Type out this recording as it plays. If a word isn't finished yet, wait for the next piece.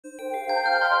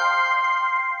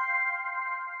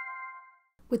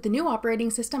With the new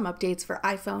operating system updates for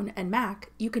iPhone and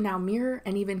Mac, you can now mirror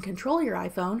and even control your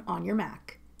iPhone on your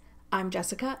Mac. I'm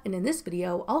Jessica, and in this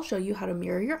video, I'll show you how to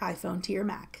mirror your iPhone to your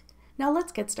Mac. Now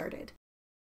let's get started.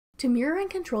 To mirror and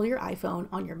control your iPhone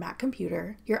on your Mac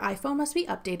computer, your iPhone must be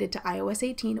updated to iOS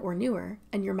 18 or newer,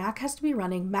 and your Mac has to be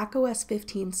running macOS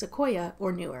 15 Sequoia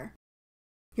or newer.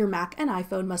 Your Mac and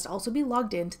iPhone must also be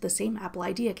logged in to the same Apple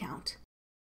ID account.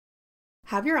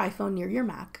 Have your iPhone near your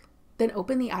Mac, then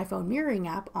open the iPhone mirroring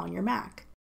app on your Mac.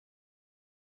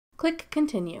 Click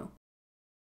Continue.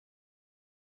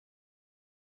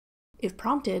 If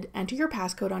prompted, enter your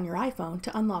passcode on your iPhone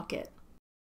to unlock it.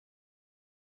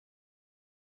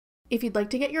 If you'd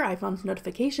like to get your iPhone's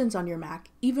notifications on your Mac,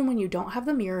 even when you don't have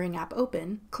the mirroring app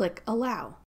open, click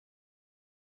Allow.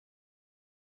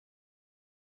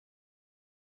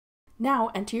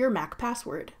 Now enter your Mac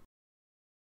password.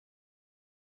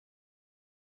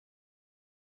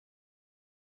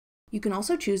 You can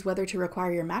also choose whether to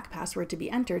require your Mac password to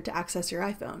be entered to access your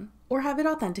iPhone, or have it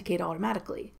authenticate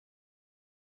automatically.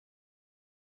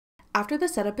 After the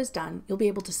setup is done, you'll be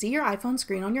able to see your iPhone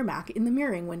screen on your Mac in the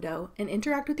mirroring window and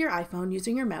interact with your iPhone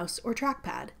using your mouse or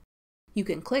trackpad. You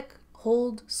can click,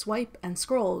 hold, swipe, and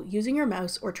scroll using your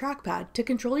mouse or trackpad to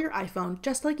control your iPhone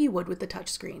just like you would with the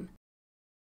touchscreen.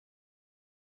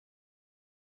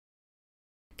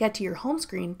 Get to your home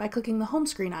screen by clicking the home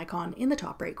screen icon in the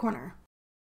top right corner.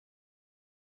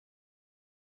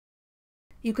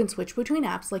 You can switch between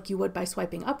apps like you would by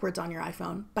swiping upwards on your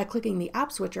iPhone by clicking the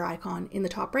App Switcher icon in the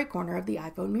top right corner of the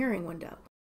iPhone mirroring window.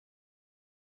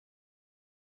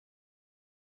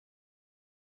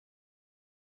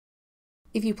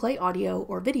 If you play audio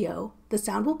or video, the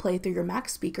sound will play through your Mac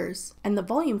speakers, and the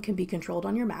volume can be controlled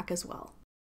on your Mac as well.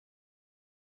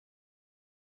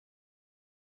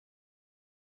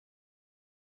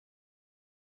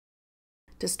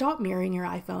 To stop mirroring your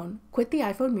iPhone, quit the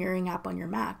iPhone mirroring app on your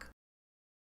Mac,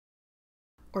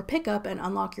 or pick up and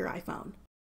unlock your iPhone.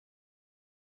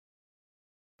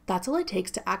 That's all it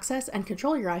takes to access and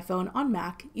control your iPhone on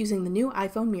Mac using the new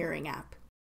iPhone mirroring app.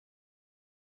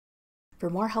 For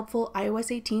more helpful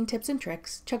iOS 18 tips and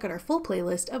tricks, check out our full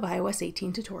playlist of iOS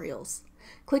 18 tutorials.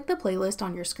 Click the playlist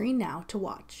on your screen now to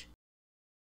watch.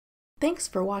 Thanks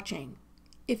for watching.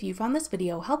 If you found this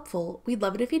video helpful, we'd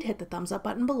love it if you'd hit the thumbs up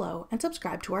button below and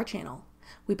subscribe to our channel.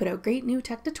 We put out great new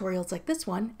tech tutorials like this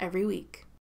one every week.